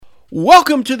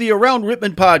Welcome to the Around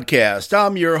Rittman podcast.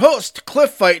 I'm your host,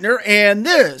 Cliff Feitner, and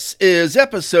this is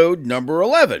episode number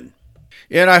 11.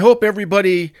 And I hope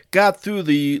everybody got through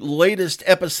the latest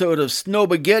episode of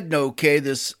Snowmageddon okay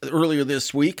earlier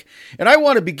this week. And I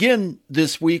want to begin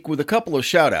this week with a couple of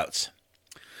shoutouts.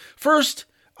 First,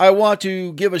 I want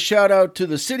to give a shout out to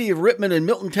the City of Rittman and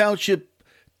Milton Township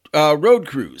road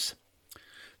crews.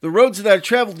 The roads that I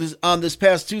traveled on this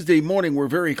past Tuesday morning were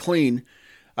very clean.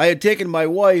 I had taken my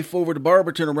wife over to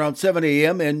Barberton around 7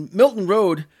 a.m. and Milton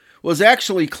Road was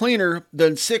actually cleaner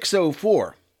than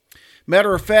 604.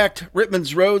 Matter of fact,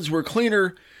 Rittman's roads were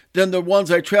cleaner than the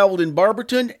ones I traveled in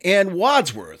Barberton and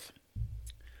Wadsworth.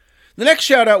 The next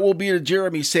shout out will be to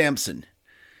Jeremy Sampson.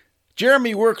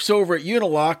 Jeremy works over at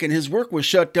Unilock and his work was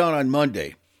shut down on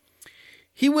Monday.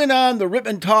 He went on the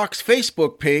Rittman Talks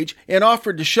Facebook page and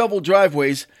offered to shovel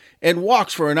driveways and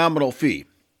walks for a nominal fee.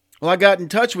 Well, I got in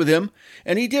touch with him,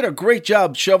 and he did a great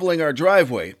job shoveling our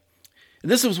driveway. And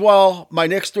this was while my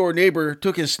next-door neighbor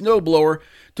took his snowblower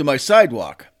to my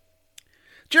sidewalk.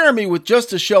 Jeremy, with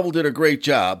just a shovel, did a great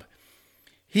job.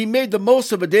 He made the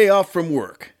most of a day off from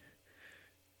work.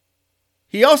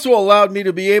 He also allowed me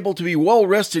to be able to be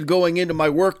well-rested going into my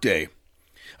workday.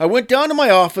 I went down to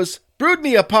my office, brewed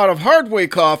me a pot of hard-way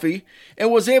coffee, and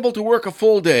was able to work a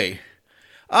full day.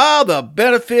 Ah, the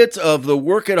benefits of the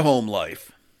work-at-home life.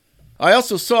 I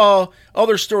also saw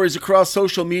other stories across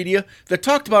social media that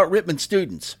talked about Rittman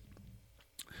students.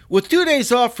 With 2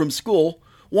 days off from school,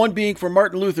 one being for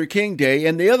Martin Luther King Day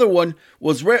and the other one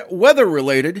was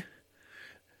weather-related,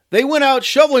 they went out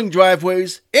shoveling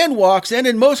driveways and walks, and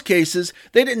in most cases,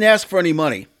 they didn't ask for any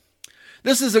money.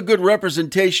 This is a good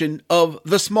representation of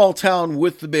the small town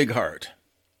with the big heart.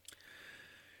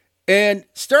 And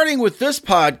starting with this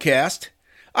podcast,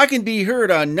 I can be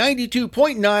heard on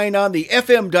 92.9 on the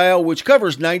FM dial, which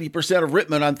covers 90% of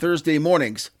Rittman on Thursday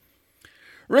mornings.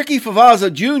 Ricky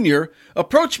Favazza Jr.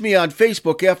 approached me on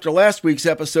Facebook after last week's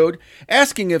episode,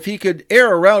 asking if he could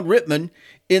air Around Rittman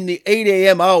in the 8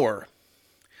 a.m. hour.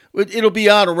 It'll be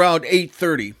on around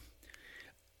 8:30.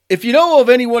 If you know of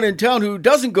anyone in town who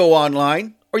doesn't go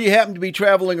online, or you happen to be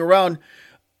traveling around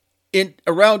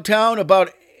town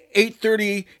about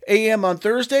 8:30 a.m. on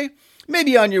Thursday,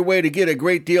 maybe on your way to get a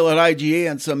great deal at IGA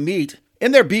on some meat,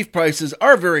 and their beef prices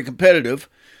are very competitive,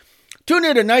 tune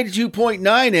in to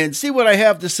 92.9 and see what I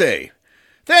have to say.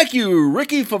 Thank you,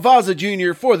 Ricky Favazza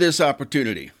Jr., for this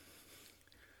opportunity.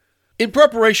 In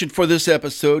preparation for this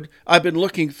episode, I've been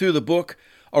looking through the book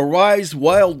Arise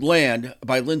Wild Land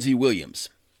by Lindsay Williams.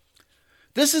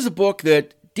 This is a book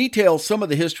that details some of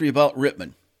the history about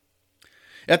Rittman.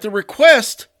 At the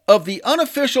request of the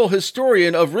unofficial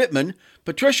historian of Rittman,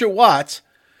 Patricia Watts,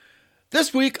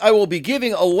 this week I will be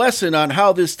giving a lesson on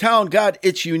how this town got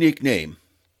its unique name.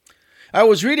 I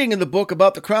was reading in the book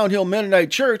about the Crown Hill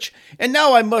Mennonite Church, and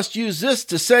now I must use this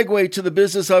to segue to the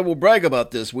business I will brag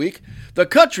about this week, the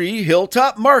Country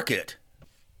Hilltop Market.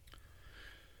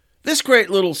 This great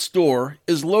little store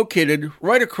is located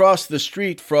right across the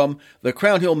street from the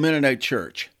Crown Hill Mennonite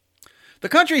Church. The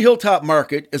Country Hilltop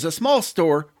Market is a small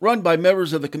store run by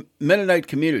members of the Mennonite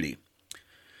community.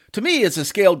 To me, it's a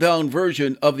scaled-down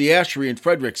version of the Ashery in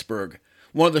Fredericksburg,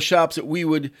 one of the shops that we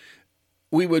would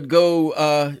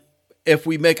go if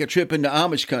we make a trip into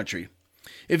Amish country.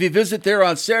 If you visit there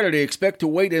on Saturday, expect to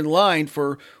wait in line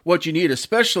for what you need,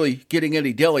 especially getting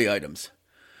any deli items.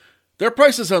 Their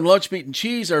prices on lunch meat and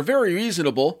cheese are very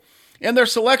reasonable, and their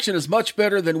selection is much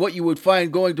better than what you would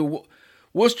find going to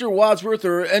Worcester, Wadsworth,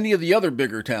 or any of the other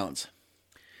bigger towns.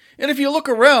 And if you look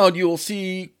around, you will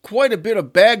see quite a bit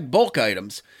of bagged bulk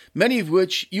items, many of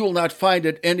which you will not find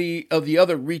at any of the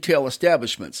other retail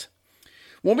establishments.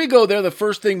 When we go there, the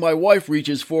first thing my wife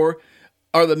reaches for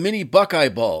are the mini Buckeye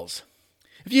balls.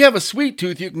 If you have a sweet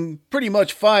tooth, you can pretty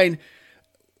much find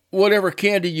whatever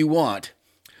candy you want.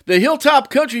 The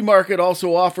Hilltop Country Market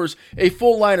also offers a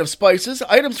full line of spices,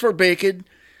 items for baking,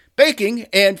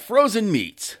 and frozen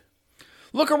meats.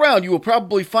 Look around, you will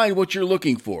probably find what you're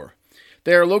looking for.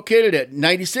 They are located at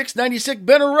 9696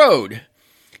 Benner Road,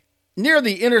 near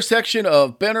the intersection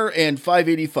of Benner and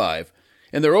 585,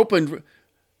 and they're open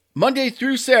Monday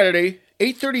through Saturday,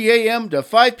 8:30 a.m. to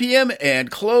 5 p.m., and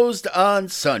closed on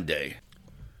Sunday.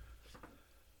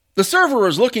 The server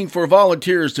is looking for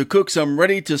volunteers to cook some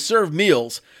ready-to-serve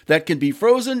meals that can be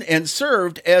frozen and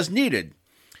served as needed.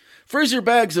 Freezer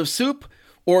bags of soup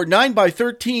or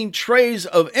 9x13 trays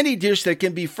of any dish that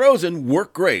can be frozen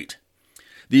work great.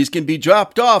 These can be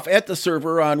dropped off at the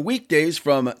server on weekdays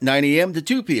from 9 a.m. to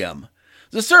 2 p.m.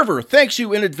 The server thanks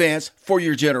you in advance for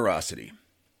your generosity.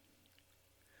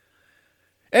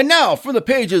 And now, from the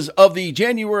pages of the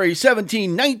January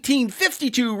 17,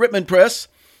 1952 Rittman Press,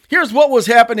 here's what was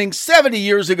happening 70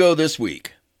 years ago this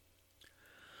week.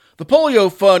 The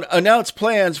Polio Fund announced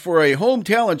plans for a home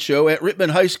talent show at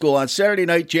Rittman High School on Saturday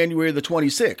night, January the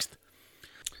 26th.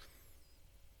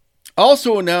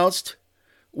 Also announced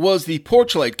was the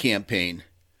Porch Light campaign,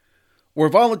 where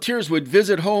volunteers would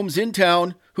visit homes in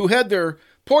town who had their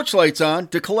porch lights on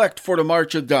to collect for the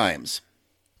March of Dimes.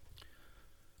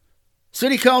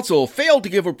 City Council failed to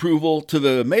give approval to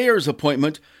the mayor's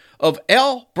appointment of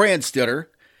Al Brandstetter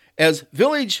as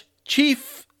Village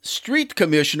Chief Street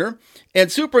Commissioner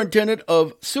and Superintendent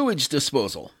of Sewage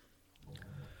Disposal.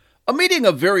 A meeting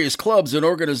of various clubs and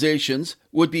organizations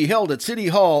would be held at City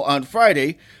Hall on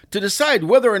Friday to decide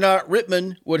whether or not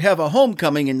Rittman would have a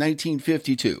homecoming in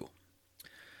 1952.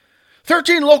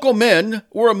 13 local men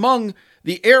were among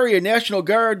the area National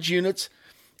Guard units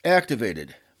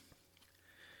activated.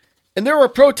 And there were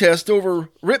protests over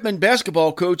Rittman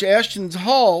basketball coach Ashton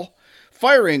Hall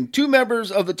firing 2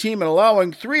 members of the team and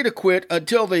allowing 3 to quit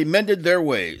until they mended their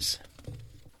ways.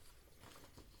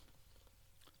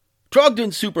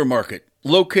 Trogdon Supermarket,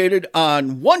 located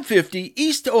on 150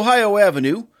 East Ohio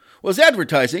Avenue, was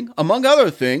advertising, among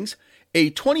other things,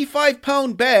 a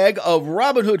 25-pound bag of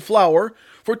Robin Hood flour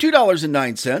for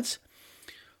 $2.09,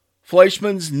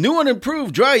 Fleischmann's new and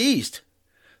improved dry yeast,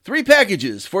 3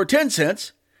 packages for 10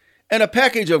 cents, and a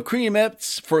package of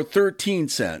creamettes for 13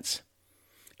 cents.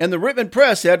 And the Rittman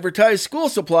Press advertised school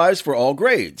supplies for all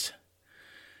grades.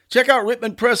 Check out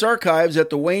Rittman Press archives at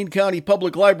the Wayne County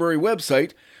Public Library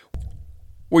website,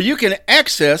 where you can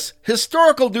access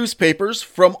historical newspapers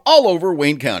from all over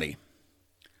Wayne County.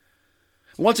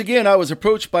 Once again, I was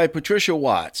approached by Patricia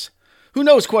Watts, who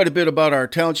knows quite a bit about our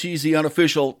town. She's the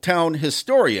unofficial town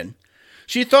historian.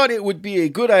 She thought it would be a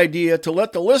good idea to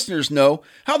let the listeners know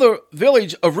how the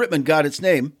village of Rittman got its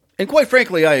name, and quite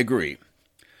frankly, I agree.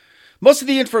 Most of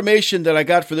the information that I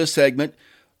got for this segment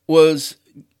was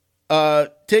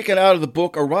taken out of the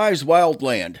book Arise Wild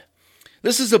Land.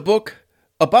 This is a book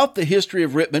about the history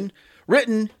of Rittman,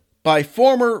 written by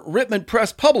former Rittman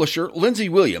Press publisher Lindsay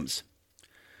Williams.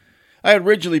 I had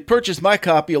originally purchased my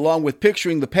copy along with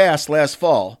Picturing the Past last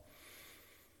fall.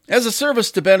 As a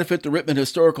service to benefit the Rittman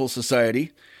Historical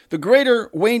Society, the Greater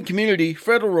Wayne Community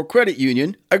Federal Credit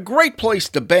Union, a great place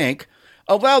to bank,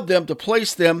 allowed them to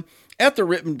place them at the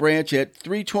Rittman branch at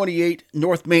 328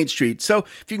 North Main Street. So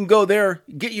if you can go there,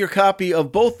 get your copy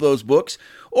of both those books,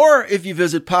 or if you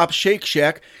visit Pop's Shake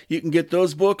Shack, you can get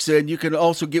those books, and you can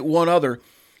also get one other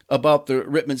about the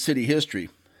Rittman city history.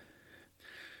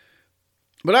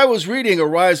 But I was reading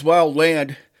Arise Wild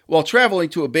Land while traveling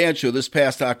to a band show this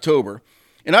past October,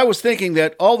 and I was thinking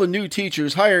that all the new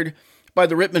teachers hired by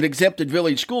the Rittman Exempted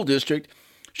Village School District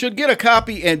should get a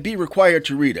copy and be required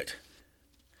to read it.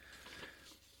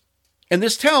 And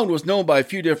this town was known by a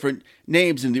few different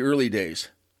names in the early days.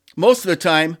 Most of the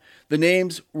time, the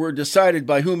names were decided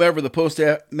by whomever the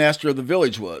postmaster of the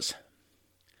village was.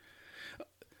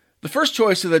 The first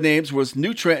choice of the names was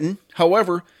New Trenton.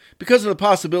 However, because of the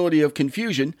possibility of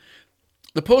confusion,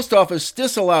 the post office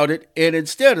disallowed it and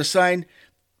instead assigned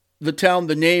the town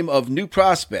the name of New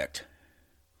Prospect.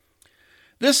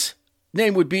 This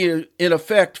name would be in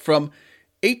effect from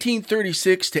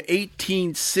 1836 to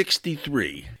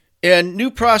 1863. And New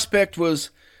Prospect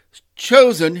was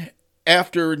chosen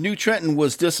after New Trenton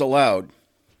was disallowed.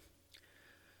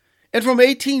 And from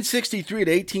 1863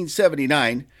 to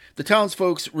 1879, the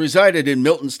townsfolk resided in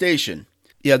Milton Station.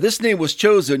 Yeah, this name was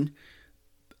chosen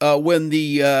when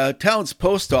the town's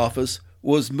post office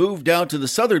was moved down to the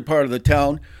southern part of the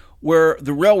town where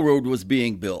the railroad was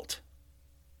being built.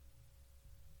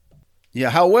 Yeah,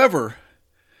 however,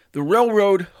 the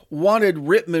railroad wanted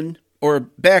Rittman, or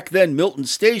back then Milton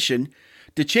Station,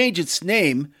 to change its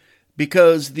name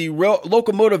because the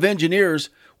locomotive engineers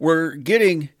were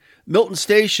getting Milton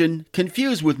Station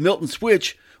confused with Milton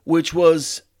Switch, which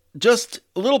was just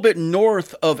a little bit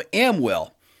north of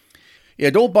Amwell.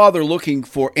 Yeah, don't bother looking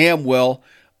for Amwell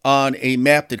on a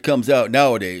map that comes out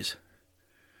nowadays.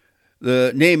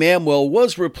 The name Amwell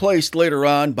was replaced later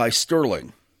on by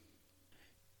Sterling.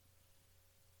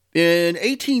 In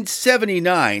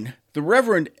 1879, the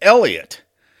Reverend Elliot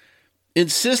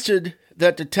insisted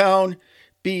that the town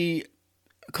be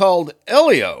called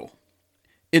Elio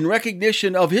in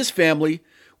recognition of his family,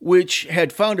 which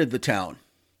had founded the town.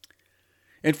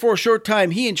 And for a short time,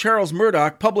 he and Charles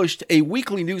Murdoch published a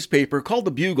weekly newspaper called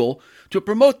The Bugle to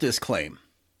promote this claim.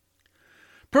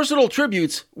 Personal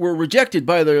tributes were rejected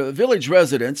by the village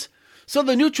residents, so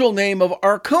the neutral name of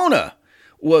Arkona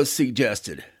was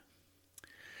suggested.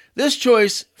 This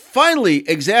choice finally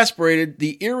exasperated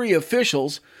the Erie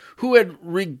officials who had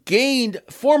regained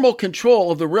formal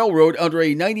control of the railroad under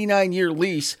a 99-year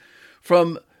lease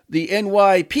from the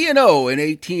NYP&O in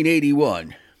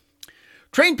 1881.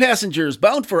 Train passengers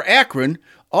bound for Akron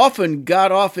often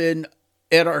got off at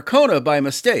Arkona by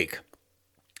mistake.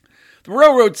 The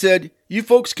railroad said, "You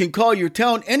folks can call your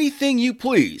town anything you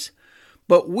please,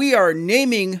 but we are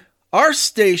naming our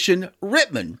station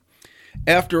Rittman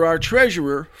after our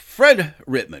treasurer, Fred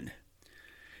Rittman."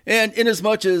 And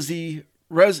inasmuch as the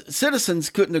citizens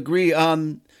couldn't agree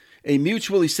on a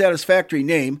mutually satisfactory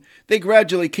name, they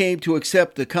gradually came to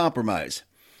accept the compromise.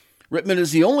 Rittman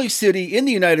is the only city in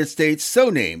the United States so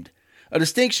named, a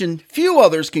distinction few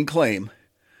others can claim.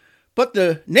 But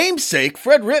the namesake,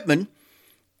 Fred Rittman,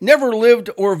 never lived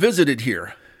or visited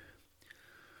here.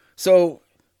 So,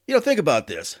 think about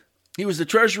this. He was the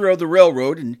treasurer of the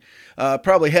railroad and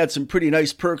probably had some pretty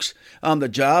nice perks on the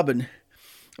job. And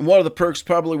one of the perks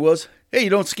probably was, hey, you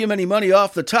don't skim any money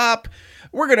off the top.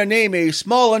 We're going to name a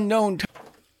small unknown town.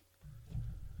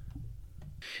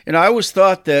 And I always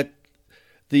thought that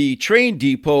the train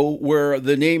depot where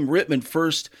the name Rittman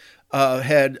first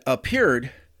had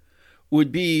appeared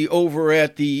would be over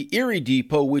at the Erie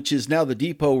Depot, which is now the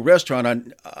Depot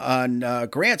Restaurant on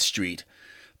Grant Street.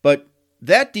 But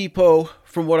that depot,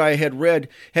 from what I had read,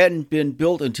 hadn't been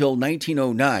built until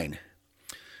 1909.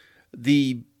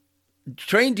 The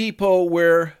train depot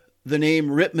where the name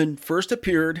Rittman first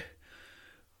appeared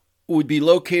would be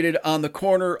located on the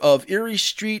corner of Erie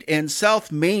Street and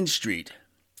South Main Street.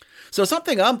 So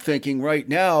something I'm thinking right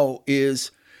now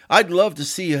is I'd love to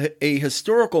see a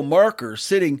historical marker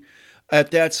sitting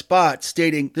at that spot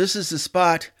stating this is the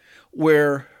spot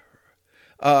where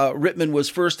Rittman was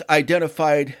first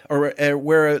identified, or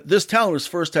where this town was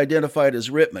first identified as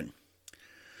Rittman.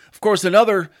 Of course,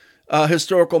 another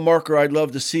historical marker I'd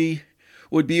love to see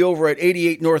would be over at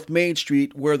 88 North Main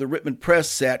Street, where the Rittman Press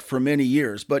sat for many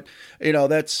years. But,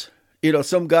 that's,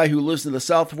 some guy who lives in the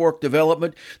South Fork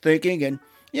development thinking, and,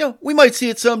 we might see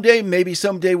it someday, maybe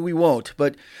someday we won't,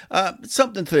 but it's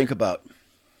something to think about.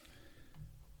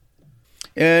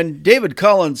 And David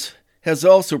Collins has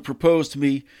also proposed to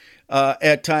me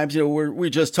at times, we're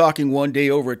just talking one day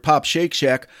over at Pop Shake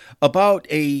Shack about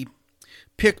a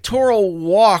pictorial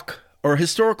walk or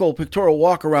historical pictorial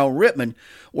walk around Rittman,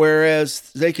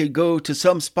 whereas they could go to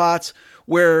some spots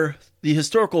where the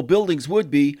historical buildings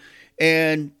would be,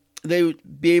 and they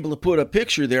would be able to put a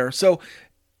picture there. So,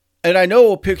 and I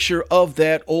know a picture of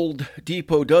that old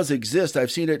depot does exist.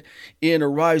 I've seen it in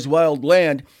Arise Wild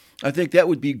Land. I think that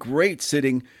would be great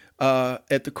sitting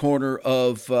at the corner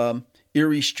of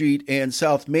Erie Street and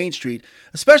South Main Street,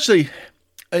 especially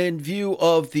in view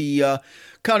of the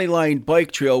County Line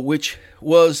Bike Trail, which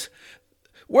was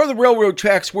where the railroad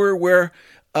tracks were, where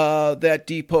that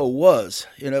depot was.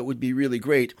 It would be really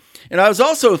great. And I was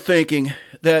also thinking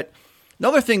that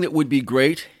another thing that would be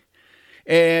great,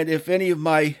 and if any of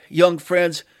my young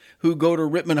friends who go to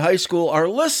Rittman High School are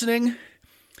listening,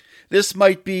 this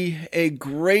might be a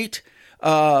great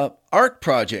art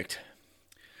project.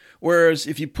 Whereas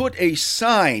if you put a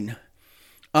sign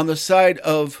on the side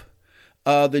of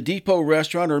the depot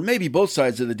restaurant, or maybe both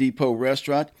sides of the depot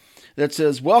restaurant, that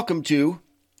says, "Welcome to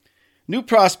New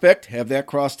Prospect," have that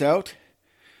crossed out.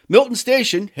 Milton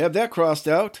Station, have that crossed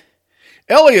out.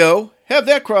 Elio, have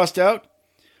that crossed out.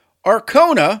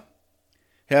 Arkona,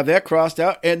 have that crossed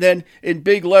out. And then in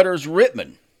big letters,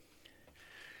 Rittman.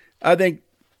 I think,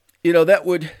 that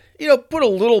would, put a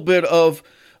little bit of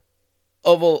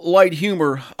a light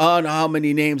humor on how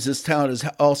many names this town has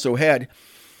also had.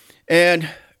 And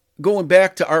going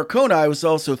back to Arkona, I was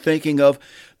also thinking of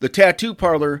the tattoo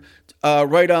parlor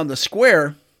right on the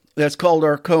square that's called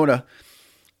Arkona.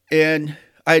 And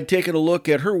I had taken a look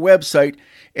at her website,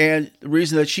 and the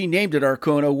reason that she named it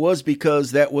Arkona was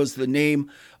because that was the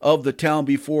name of the town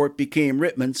before it became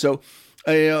Rittman. So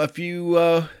if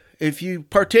you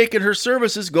partake in her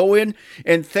services, go in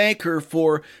and thank her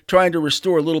for trying to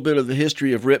restore a little bit of the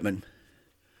history of Rittman.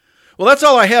 Well, that's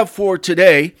all I have for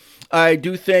today. I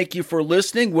do thank you for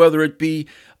listening, whether it be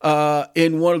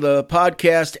in one of the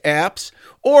podcast apps,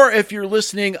 or if you're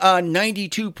listening on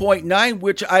 92.9,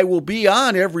 which I will be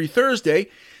on every Thursday.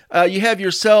 You have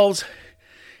yourselves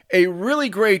a really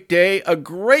great day, a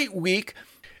great week.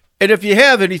 And if you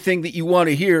have anything that you want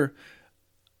to hear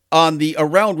on the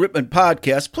Around Rittman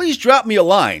podcast, please drop me a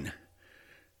line.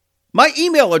 My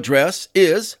email address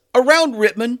is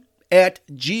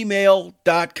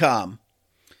aroundrittman@gmail.com.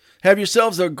 Have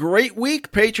yourselves a great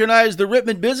week. Patronize the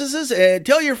Rittman businesses and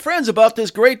tell your friends about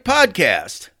this great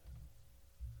podcast.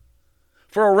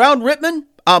 For Around Rittman,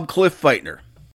 I'm Cliff Feitner.